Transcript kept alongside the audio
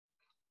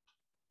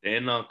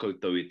Tēnā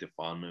koutou I te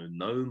whānau,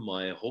 nau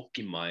mai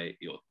hoki mai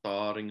I o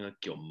tāringa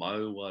ki o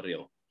maua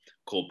reo.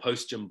 Ko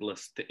Postium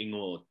Bliss te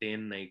ingoa o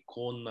tēnei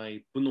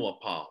kōnei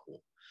punua pāho,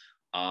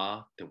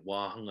 a te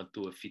wāhanga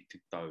tua whitu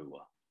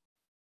taua.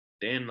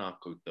 Tēnā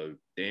koutou,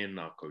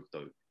 tēnā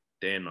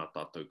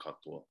tātou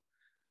katoa.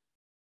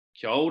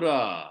 Kia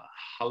ora,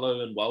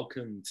 hello and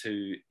welcome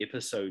to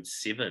episode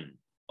 7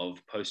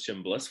 of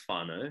Postium Bliss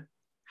whānau.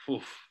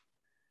 Oof.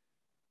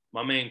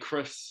 My man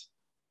Chris,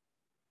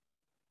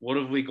 what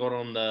have we got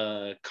on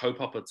the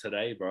kaupapa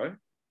today, bro?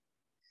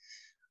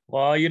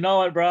 Well, you know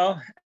what, bro?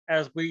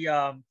 As we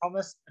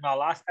promised in our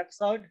last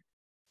episode,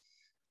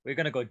 we're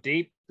gonna go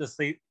deep this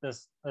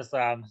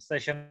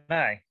session.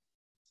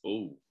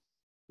 Oh,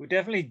 We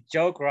definitely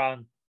joke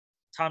around,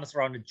 tennis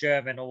around the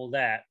gym and all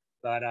that,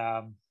 but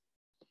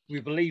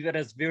we believe it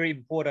is very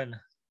important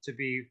to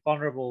be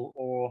vulnerable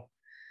or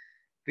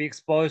be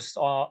exposed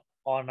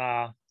on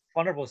a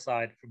vulnerable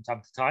side from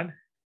time to time.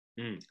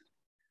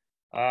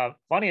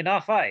 Funny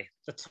enough,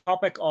 the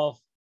topic of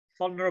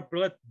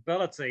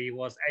vulnerability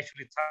was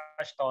actually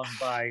touched on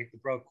by the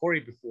bro Corey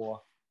before.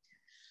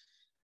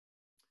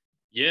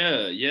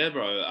 Yeah,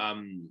 bro.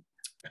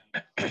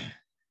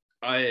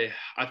 I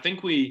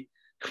think we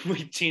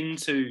tend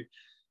to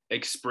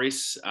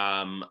express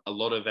a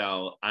lot of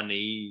our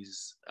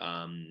unease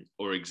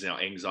or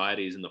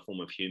anxieties in the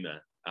form of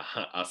humor.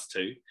 Us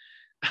too.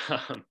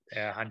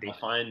 Yeah, handy. I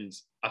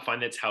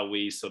find that's how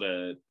we sort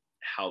of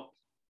help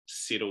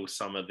settle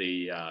some of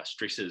the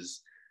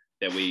stresses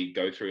that we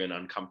go through in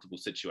uncomfortable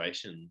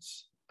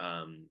situations.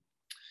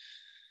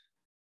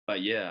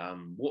 But yeah,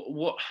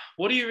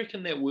 what do you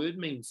reckon that word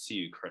means to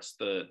you, Chris?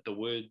 The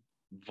word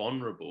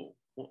vulnerable.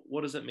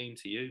 What does it mean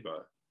to you,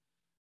 bro?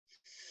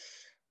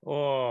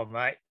 Oh,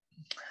 mate,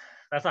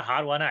 that's a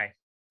hard one,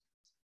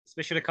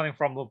 especially coming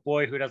from a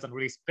boy who doesn't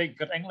really speak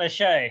good English,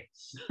 There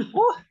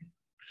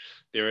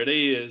it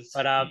is.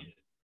 But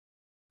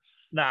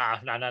nah.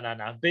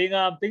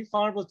 Being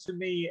vulnerable to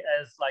me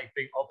is like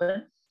being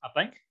open, I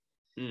think.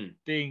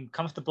 Being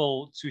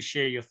comfortable to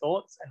share your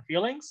thoughts and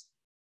feelings.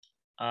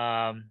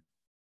 Yeah.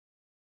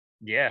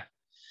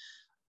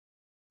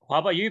 How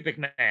about you, big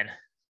man?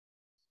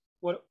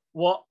 What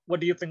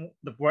do you think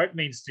the word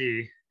means to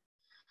you?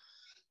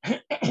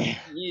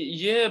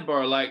 Yeah,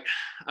 bro. Like,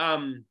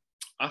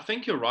 I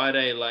think you're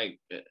right. Like,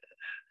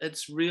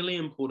 it's really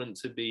important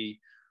to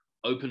be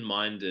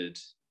open-minded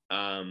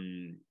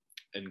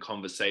in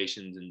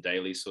conversations and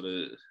daily sort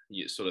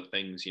of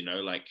things. You know,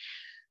 like,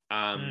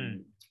 I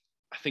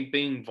think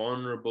being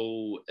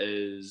vulnerable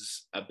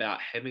is about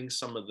having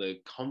some of the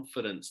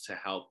confidence to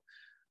help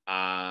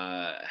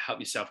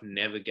yourself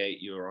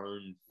navigate your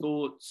own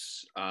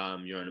thoughts,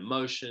 your own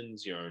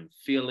emotions, your own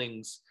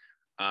feelings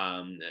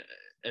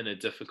in a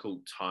difficult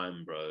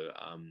time, bro.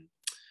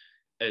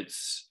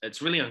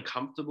 It's really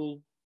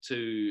uncomfortable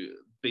to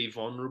be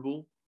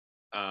vulnerable.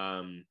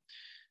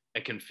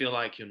 It can feel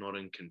like you're not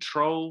in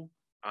control.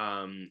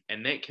 And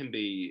that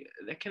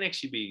can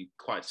actually be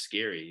quite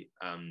scary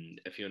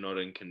if you're not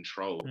in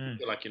control. You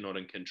feel like you're not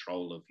in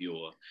control of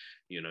your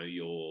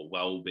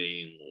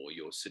well-being or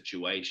your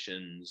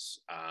situations.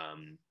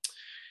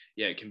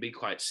 Yeah, it can be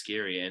quite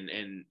scary,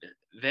 and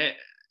that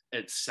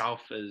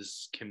itself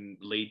can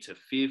lead to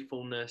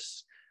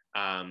fearfulness,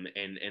 and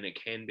it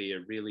can be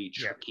a really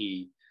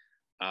tricky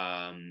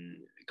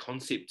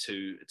concept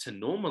to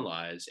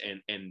normalize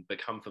and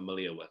become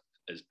familiar with,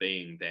 as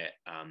being that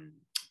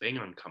being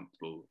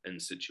uncomfortable in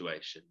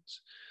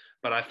situations.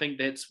 But I think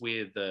that's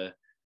where the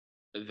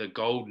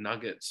gold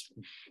nuggets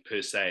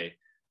per se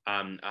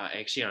are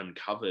actually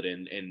uncovered,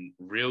 and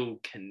real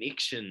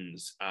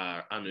connections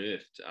are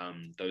unearthed,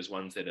 those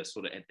ones that are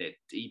sort of at that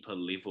deeper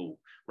level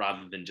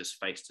rather than just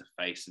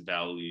face-to-face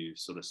value,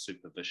 sort of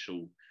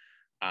superficial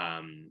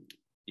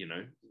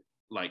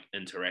like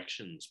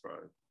interactions,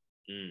 bro.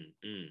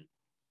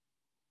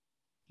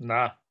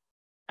 Nah,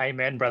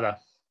 amen, brother.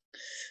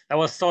 That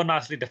was so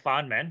nicely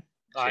defined, man.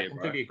 I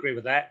completely agree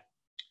with that.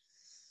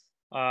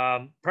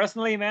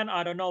 Personally, man,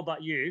 I don't know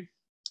about you,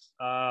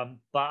 but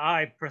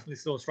I personally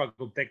still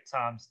struggle big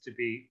times to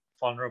be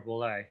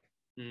vulnerable.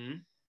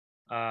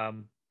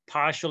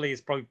 Partially,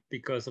 it's probably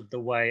because of the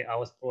way I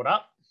was brought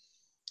up.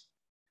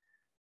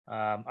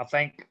 I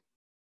think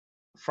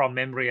from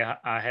memory,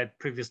 I had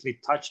previously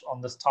touched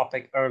on this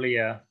topic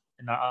earlier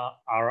in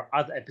our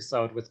other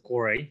episode with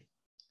Corey.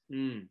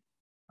 And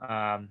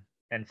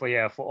for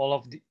all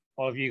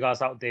of you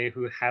guys out there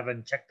who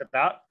haven't checked it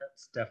out,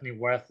 it's definitely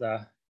worth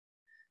a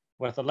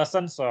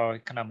listen. So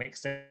it kind of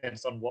makes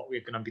sense on what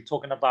we're going to be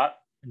talking about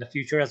in the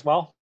future as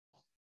well.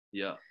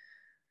 Yeah.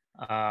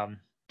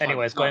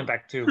 Anyways, going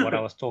back to what I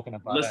was talking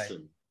about.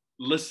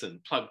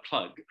 Listen,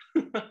 plug.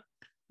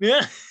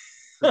 Yeah.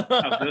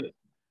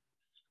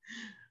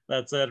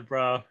 That's it,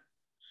 bro.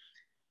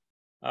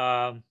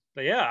 But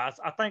yeah,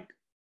 I think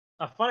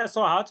I find it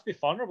so hard to be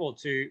vulnerable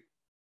to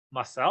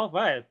myself,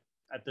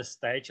 at this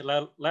stage,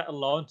 let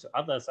alone to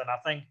others. And I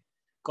think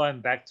going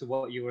back to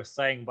what you were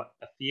saying about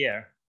the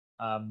fear,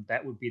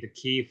 that would be the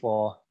key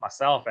for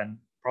myself and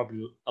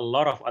probably a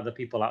lot of other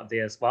people out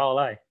there as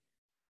well.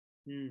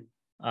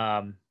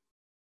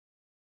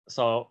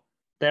 So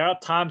there are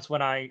times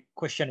when I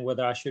question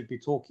whether I should be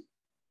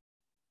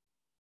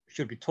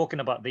talking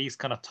about these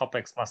kind of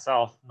topics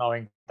myself,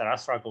 knowing that I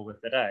struggle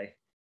with today.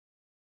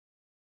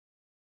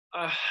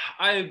 I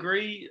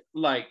agree.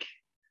 Like,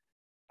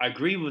 I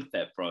agree with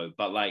that, bro.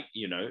 But like,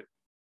 you know,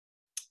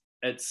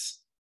 it's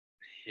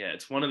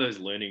one of those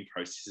learning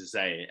processes,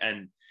 eh?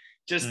 And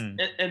just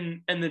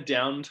in the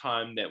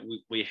downtime that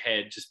we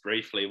had just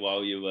briefly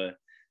while you were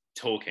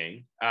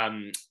talking,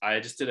 I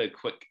just did a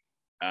quick,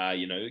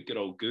 good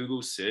old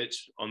Google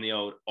search on the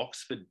old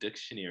Oxford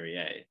Dictionary,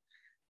 eh?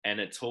 And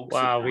it talks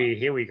about,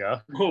 here we go.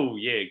 Oh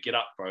yeah, get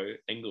up, bro,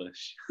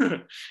 English.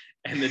 And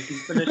the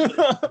definition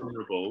of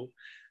vulnerable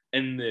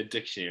in the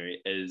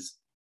dictionary is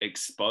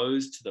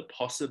exposed to the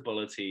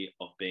possibility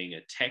of being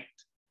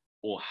attacked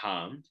or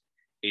harmed,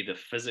 either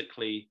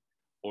physically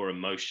or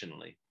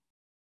emotionally.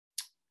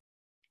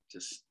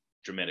 Just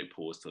dramatic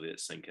pause to let it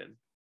sink in.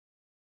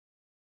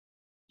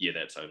 Yeah,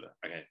 that's over.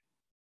 Okay.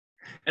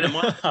 And it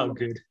might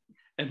good.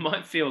 It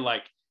might feel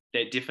like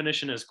that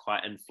definition is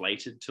quite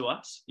inflated to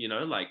us, you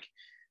know, like,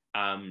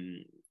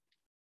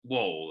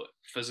 whoa,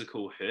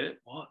 physical hurt?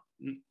 What?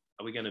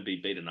 Are we going to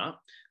be beaten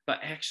up? But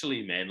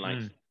actually, man, like,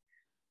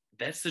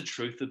 that's the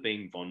truth of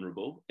being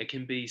vulnerable. It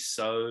can be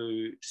so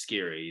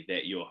scary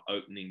that you're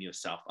opening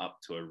yourself up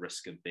to a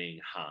risk of being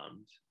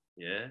harmed.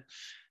 Yeah.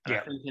 And I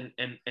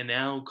think in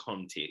our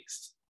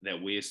context that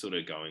we're sort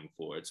of going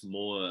for, it's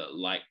more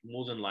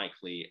than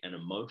likely an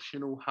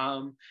emotional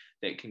harm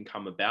that can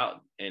come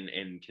about and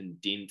can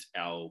dent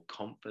our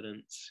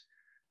confidence.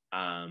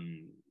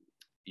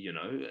 You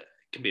know, it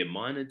can be a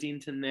minor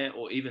dent in that,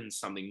 or even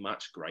something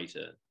much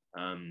greater.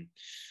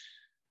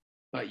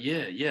 But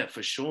yeah,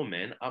 for sure,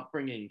 man.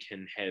 Upbringing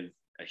can have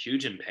a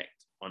huge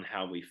impact on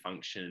how we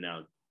function in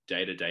our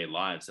day-to-day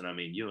lives. And I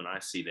mean, you and I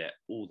see that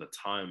all the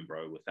time,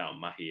 bro, with our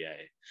mahi,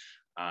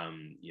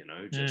 you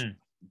know, just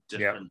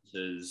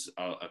differences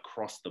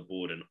across the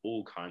board and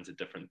all kinds of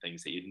different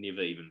things that you'd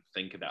never even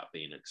think about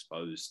being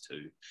exposed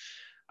to.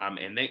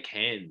 And that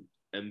can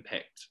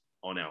impact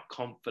on our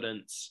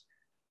confidence,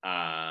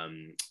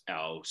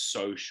 our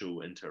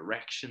social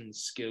interaction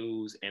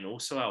skills, and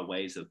also our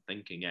ways of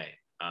thinking,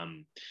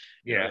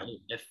 you know,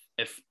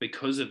 if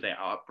because of that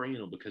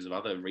upbringing or because of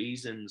other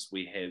reasons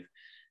we have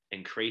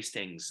increased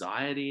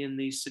anxiety in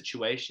these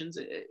situations,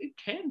 it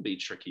can be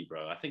tricky,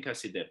 bro. I think I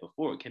said that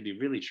before. It can be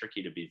really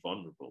tricky to be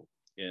vulnerable.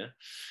 Yeah.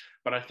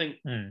 But I think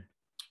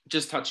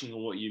just touching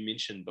on what you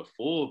mentioned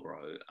before,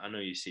 bro, I know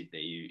you said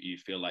that you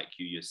feel like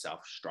you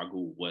yourself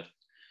struggle with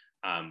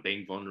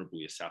being vulnerable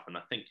yourself. And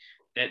I think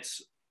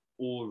that's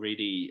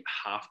already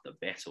half the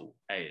battle,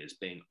 is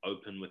being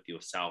open with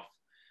yourself,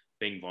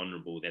 being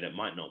vulnerable, that it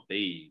might not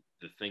be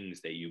the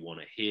things that you want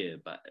to hear,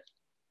 but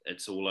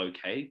it's all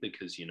okay,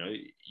 because, you know,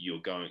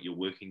 you're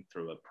working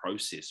through a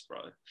process, bro,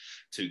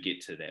 to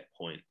get to that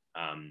point,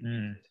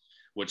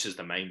 which is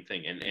the main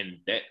thing. And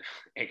that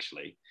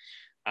actually,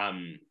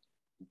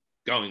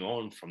 going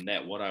on from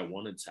that, what I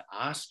wanted to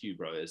ask you,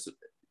 bro, is,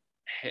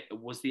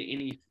 was there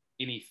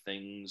any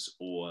things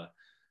or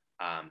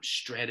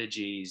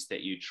strategies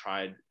that you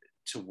tried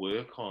to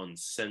work on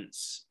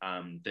since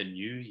the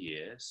New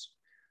Year's,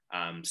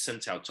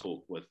 since our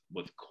talk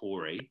with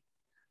Corey,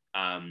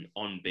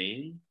 on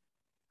being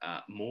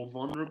more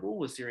vulnerable?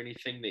 Was there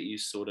anything that you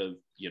sort of,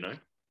 you know,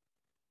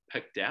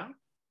 picked out?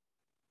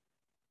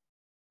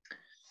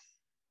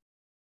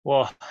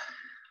 Well,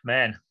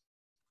 man,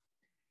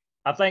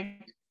 I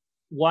think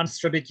one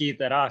strategy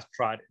that I've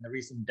tried in the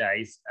recent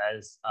days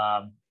is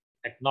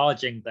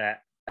acknowledging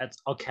that it's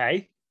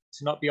okay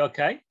to not be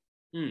okay.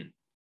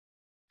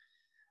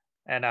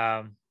 And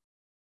I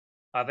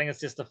think it's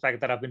just the fact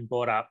that I've been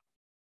brought up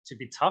to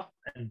be tough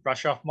and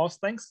brush off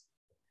most things.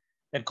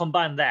 Then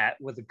combine that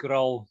with the good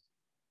old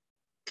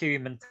Kiwi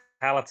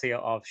mentality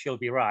of she'll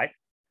be right.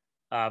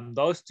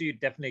 Those two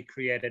definitely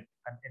created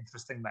an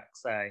interesting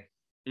mix,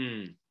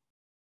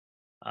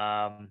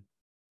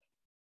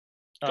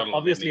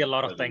 obviously a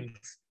lot of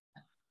things.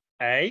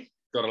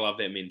 Gotta love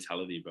that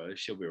mentality, bro.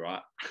 She'll be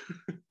right.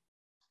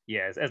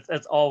 Yes,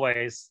 it's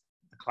always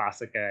the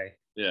classic,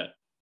 Yeah.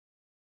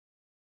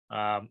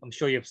 I'm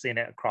sure you've seen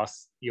it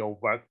across your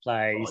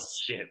workplace. Oh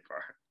shit, bro.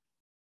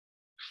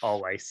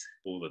 Always.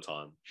 All the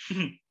time.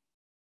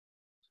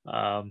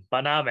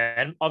 But now,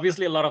 man,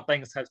 obviously a lot of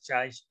things have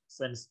changed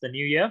since the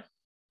new year.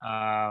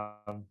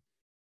 And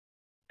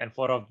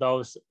for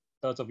those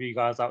of you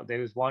guys out there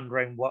who's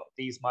wondering what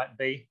these might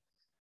be,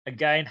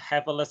 again,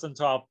 have a listen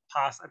to our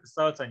past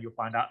episodes and you'll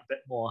find out a bit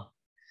more.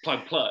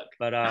 Plug.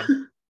 But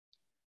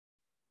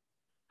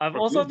I've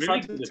also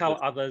tried to tell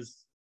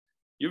others.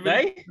 You're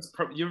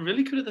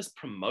really good at this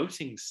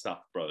promoting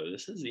stuff, bro.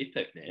 This is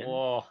epic, man.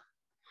 Oh,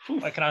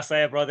 what can I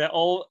say, bro? They're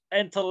all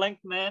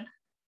interlinked, man.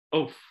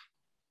 Oh,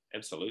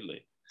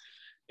 absolutely.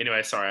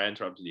 Anyway, sorry, I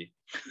interrupted you.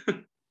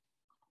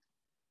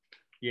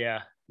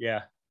 Yeah.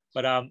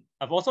 But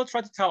I've also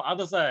tried to tell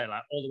others, like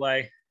all the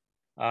way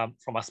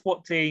from my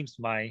sport teams,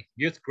 my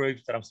youth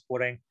groups that I'm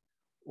supporting,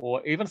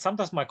 or even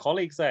sometimes my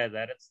colleagues that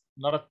it's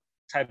not a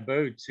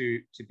taboo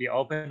to be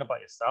open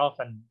about yourself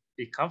and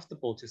be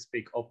comfortable to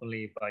speak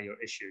openly about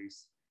your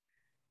issues.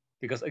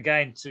 Because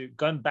again, to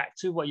going back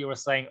to what you were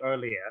saying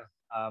earlier,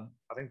 I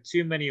think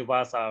too many of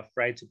us are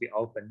afraid to be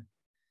open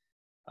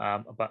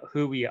about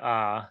who we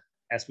are,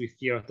 as we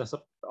fear of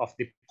the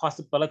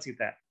possibility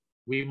that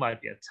we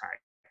might be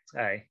attacked.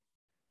 Okay?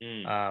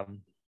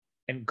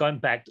 And going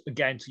back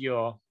again to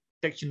your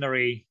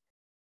dictionary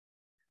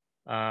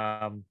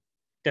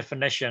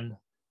definition,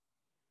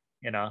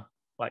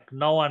 like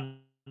no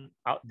one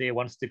out there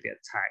wants to be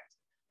attacked.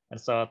 And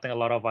so I think a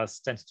lot of us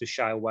tend to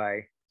shy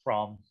away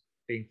from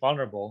being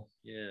vulnerable.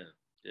 Yeah,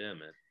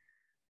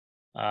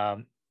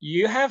 man.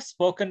 You have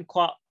spoken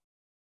quite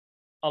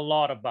a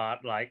lot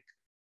about like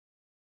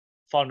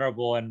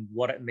vulnerable and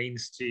what it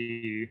means to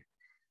you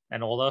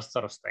and all those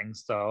sort of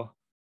things. So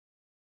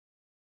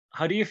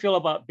how do you feel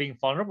about being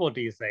vulnerable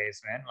these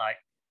days, man? Like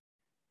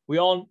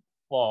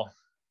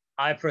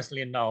I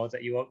personally know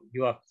that you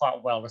are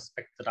quite well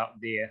respected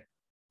out there,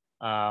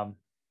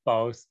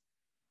 both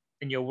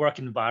in your work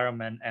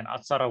environment and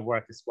outside of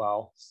work as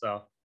well.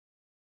 So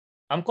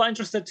I'm quite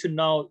interested to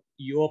know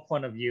your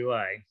point of view.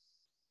 I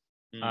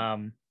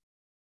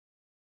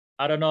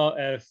don't know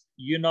if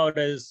you know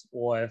this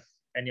or if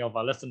any of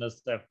our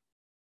listeners have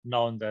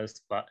known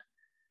this, but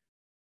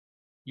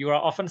you are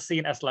often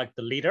seen as like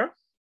the leader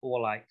or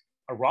like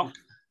a rock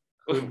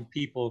whom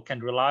people can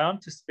rely on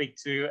to speak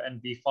to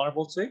and be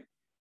vulnerable to.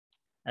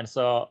 And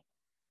so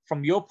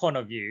from your point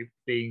of view,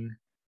 being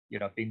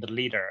the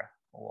leader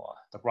or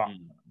the rock,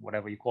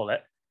 whatever you call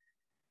it,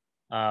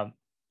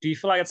 do you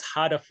feel like it's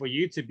harder for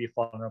you to be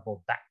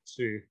vulnerable back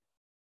to,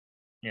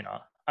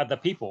 other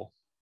people?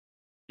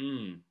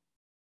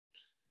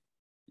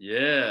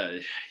 Yeah,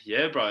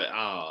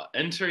 bro.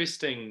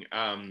 Interesting.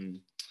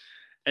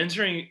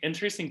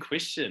 Interesting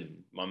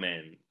question, my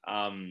man.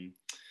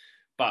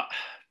 But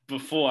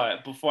before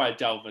I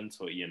delve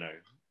into it,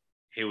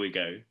 here we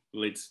go.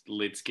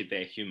 Let's get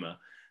that humor.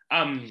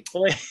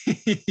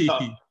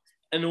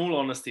 In all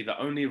honesty, the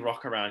only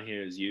rock around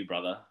here is you,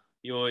 brother.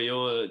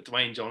 You're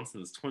Dwayne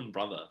Johnson's twin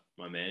brother,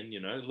 my man.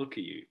 Look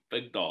at you,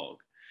 big dog.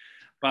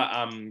 But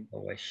I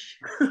wish.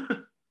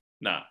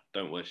 Nah,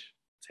 don't wish.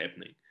 It's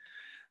happening.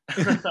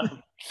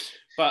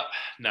 But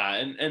nah,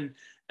 and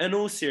in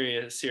all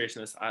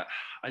seriousness,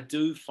 I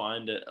do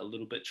find it a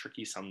little bit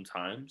tricky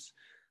sometimes,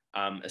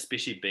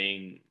 especially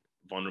being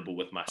vulnerable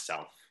with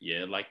myself.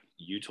 Yeah, like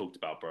you talked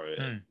about, bro.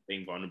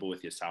 Being vulnerable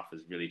with yourself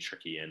is really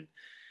tricky, and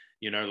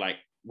like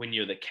when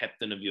you're the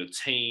captain of your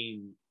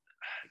team,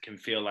 it can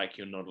feel like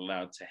you're not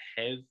allowed to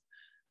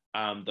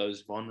have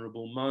those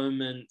vulnerable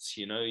moments.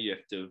 You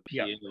have to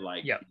appear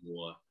like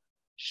you're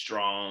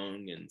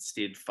strong and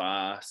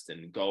steadfast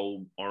and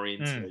goal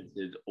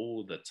oriented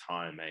all the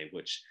time,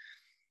 which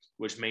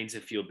means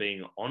if you're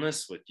being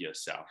honest with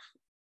yourself,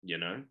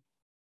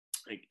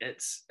 like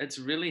it's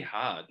really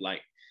hard.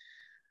 Like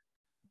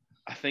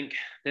I think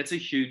that's a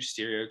huge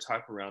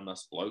stereotype around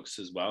us blokes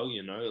as well,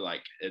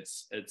 like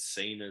it's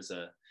seen as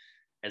a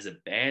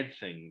bad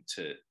thing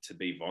to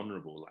be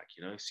vulnerable, like,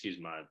 excuse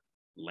my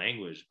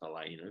language, but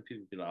like,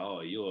 people be like,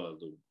 oh, you're a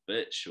little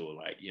bitch, or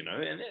like,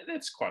 and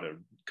that's quite a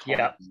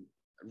common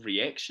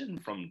reaction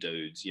from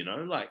dudes,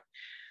 like,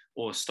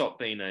 or stop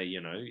being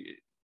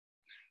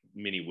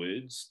many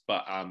words,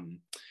 but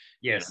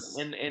yes,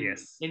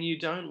 and you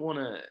don't want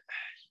to,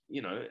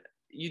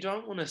 you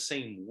don't want to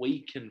seem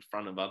weak in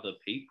front of other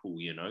people,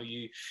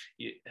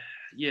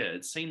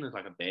 it's seen as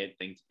like a bad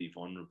thing to be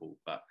vulnerable.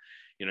 But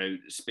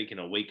speaking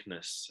of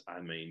weakness,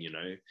 I mean,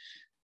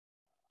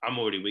 I'm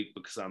already weak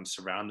because I'm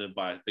surrounded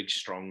by big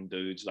strong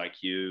dudes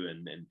like you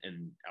and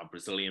our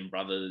Brazilian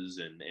brothers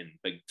and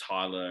Big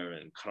Tyler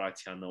and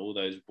Karatiana, all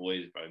those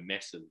boys, bro,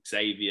 massive.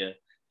 Xavier,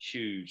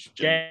 huge.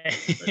 Jim,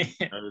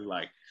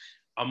 like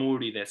I'm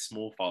already that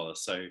small fella.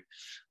 So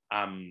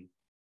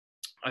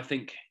I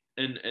think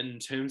in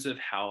terms of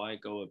how I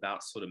go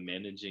about sort of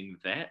managing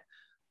that,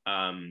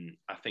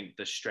 I think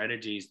the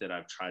strategies that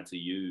I've tried to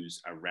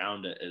use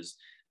around it is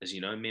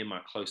me and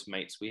my close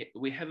mates,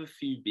 we have a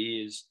few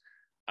beers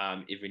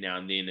every now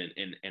and then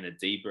and a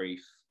debrief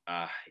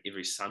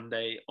every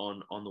Sunday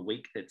on the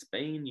week that's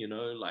been,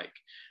 like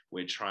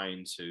we're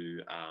trying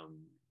to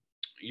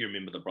you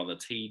remember the brother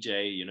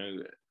TJ,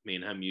 me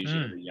and him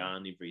usually have a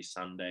yarn every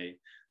Sunday.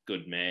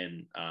 Good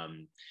man.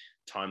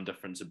 Time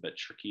difference a bit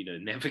tricky to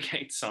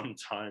navigate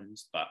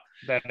sometimes, but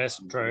that is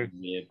true.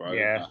 Yeah, bro.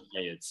 Yeah. But,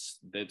 hey,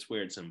 that's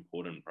where it's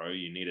important, bro.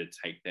 You need to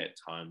take that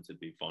time to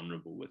be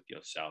vulnerable with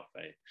yourself,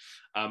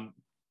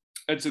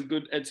 It's a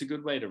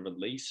good way to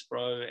release,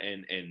 bro,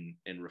 and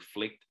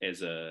reflect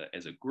as a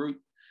group.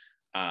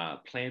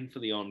 Plan for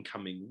the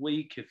oncoming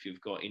week if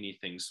you've got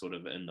anything sort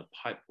of in the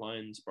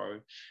pipelines, bro.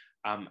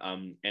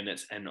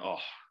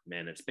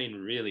 It's been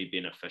really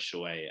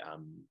beneficial,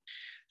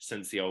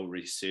 since the old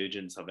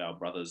resurgence of our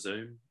brother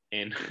Zoom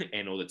and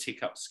all the tech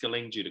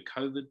upskilling due to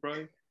COVID,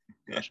 bro.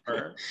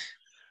 Sure.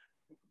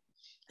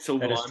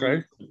 Silver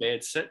lining,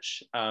 bad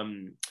sitch.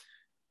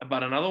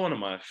 But another one of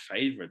my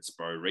favorites,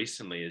 bro,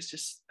 recently is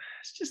just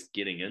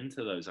getting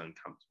into those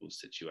uncomfortable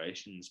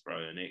situations, bro,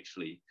 and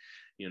actually,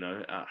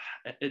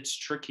 it's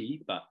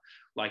tricky, but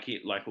like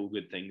all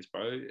good things,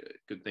 bro,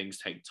 good things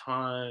take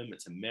time.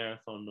 It's a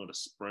marathon, not a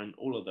sprint.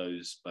 All of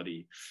those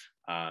buddy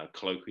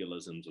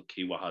colloquialisms or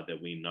kiwaha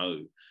that we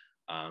know,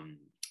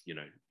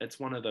 it's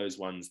one of those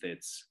ones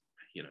that's,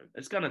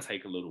 it's going to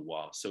take a little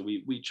while. So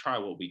we try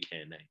what we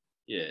can.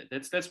 Yeah,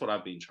 that's what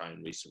I've been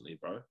trying recently,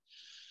 bro.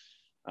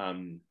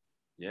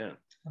 Yeah.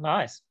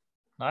 Nice,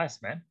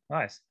 man.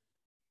 Nice.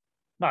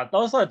 No,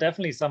 those are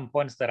definitely some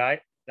points that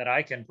I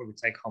can probably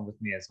take home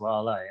with me as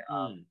well. Now,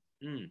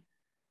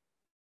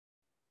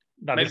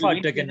 Maybe before I we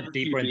dig need to in have a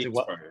deeper few into beers,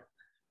 what, bro.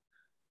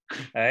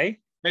 hey,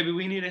 Maybe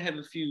we need to have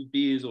a few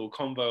beers or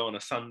convo on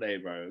a Sunday,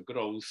 bro. Good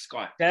old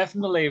Skype.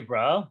 definitely,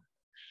 bro.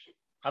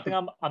 I think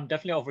I'm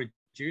definitely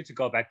overdue to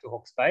go back to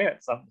Hawke's Bay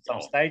at some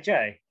stage,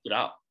 eh? Get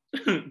up.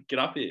 Get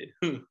up here.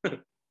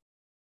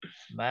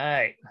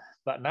 Mate.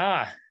 But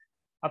nah,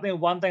 I think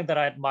one thing that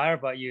I admire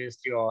about you is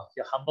your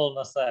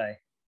humbleness, eh?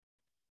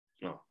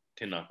 Oh,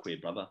 tēnā koe,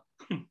 brother.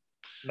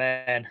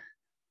 Man,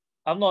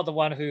 I'm not the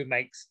one who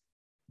makes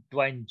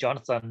Dwayne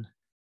Johnson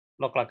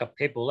look like a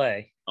pebble,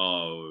 eh?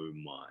 Oh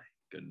my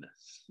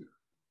goodness.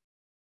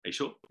 Are you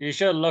sure? You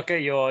should look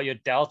at your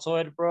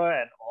deltoid, bro,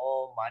 and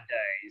oh my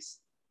days.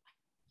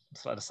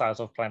 It's like the size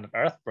of planet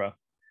Earth, bro.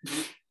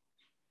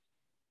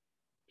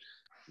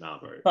 Nah,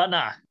 bro. But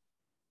nah.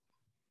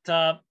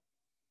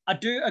 I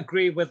do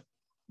agree with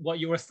what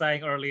you were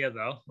saying earlier,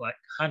 though, like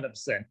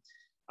 100%.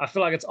 I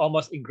feel like it's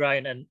almost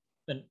ingrained in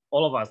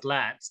all of us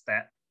lads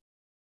that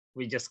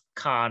we just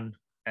can't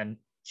and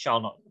shall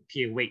not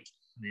appear weak,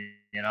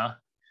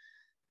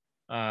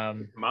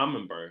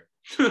 Commandment, bro.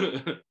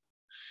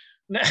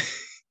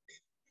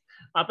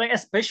 I think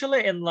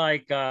especially in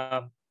like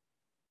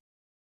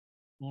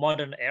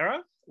modern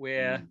era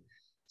where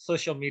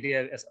social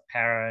media is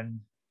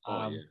apparent,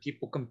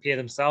 people compare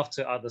themselves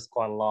to others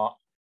quite a lot.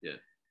 Yeah.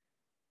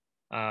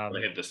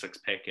 They have the six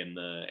pack and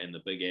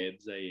the big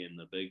abs, and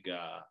the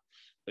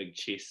big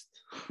chest.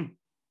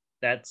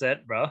 That's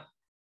it, bro.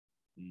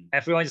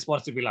 Everyone just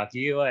wants to be like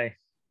you, eh?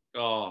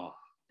 Oh,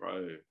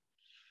 bro.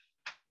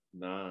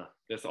 Nah,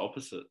 that's the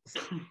opposite.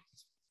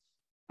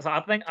 So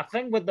I think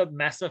with the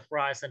massive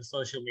rise in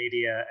social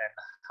media and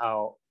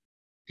how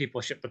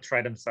people should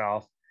portray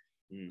themselves,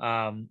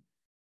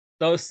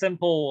 those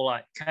simple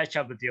like catch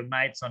up with your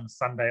mates on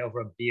Sunday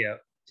over a beer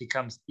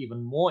becomes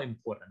even more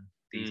important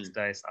these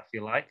days. I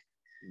feel like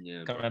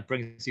kind of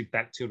brings you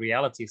back to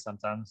reality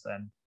sometimes,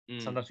 and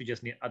sometimes you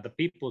just need other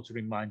people to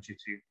remind you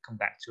to come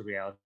back to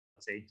reality,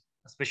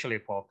 especially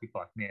for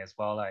people like me as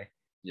well.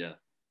 Yeah.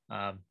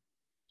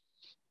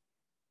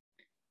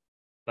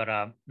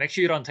 But make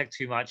sure you don't take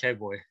too much, hey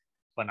boy.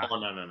 But no. Oh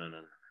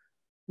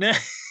no.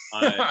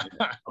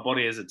 My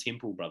body is a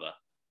temple, brother.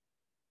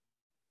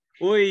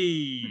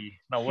 Oi!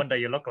 No wonder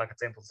you look like a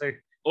temple too.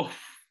 Oh.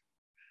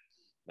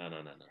 No.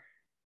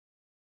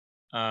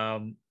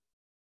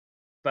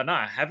 But no,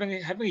 having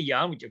a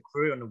yarn with your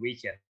crew on the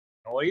weekend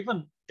or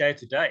even day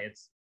to day,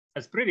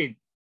 it's pretty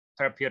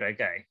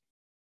therapeutic, eh?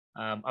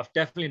 I've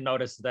definitely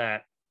noticed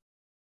that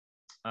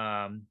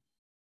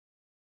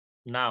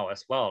now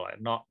as well.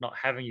 Like not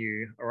having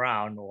you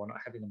around or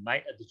not having a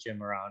mate at the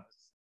gym around,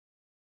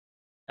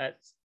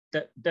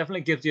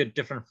 definitely gives you a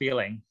different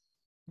feeling,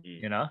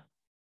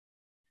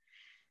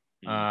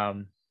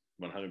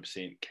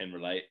 100% can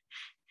relate.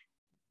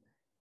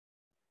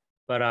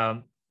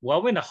 But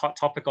while we're in the hot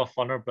topic of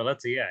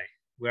vulnerability,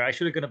 we're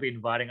actually going to be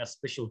inviting a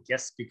special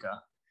guest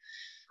speaker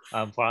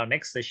for our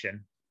next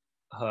session,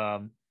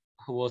 who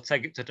will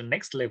take it to the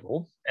next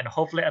level and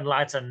hopefully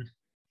enlighten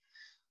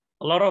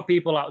a lot of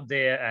people out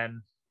there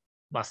and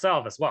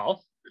myself as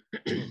well.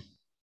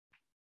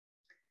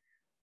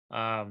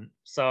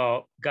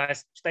 So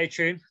guys, stay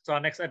tuned to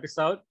our next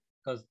episode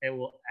because it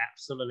will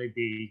absolutely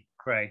be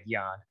great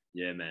yarn.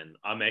 Yeah, man.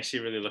 I'm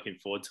actually really looking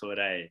forward to it,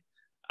 eh?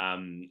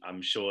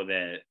 I'm sure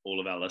that all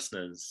of our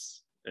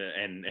listeners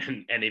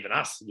and even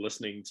us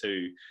listening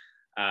to,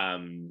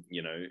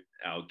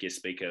 our guest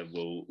speaker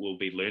will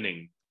be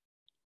learning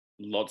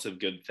lots of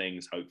good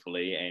things,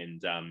 hopefully,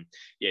 and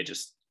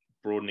just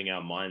broadening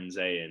our minds,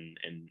 and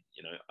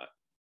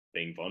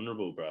being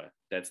vulnerable, bro.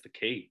 That's the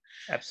key.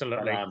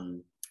 Absolutely. But,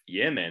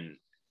 yeah, man.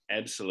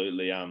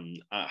 Absolutely.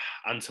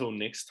 Until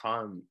next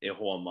time, e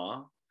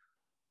hoa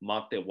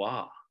ma te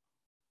wā.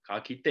 Ka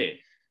kite.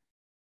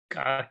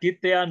 Ka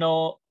kite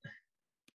anō.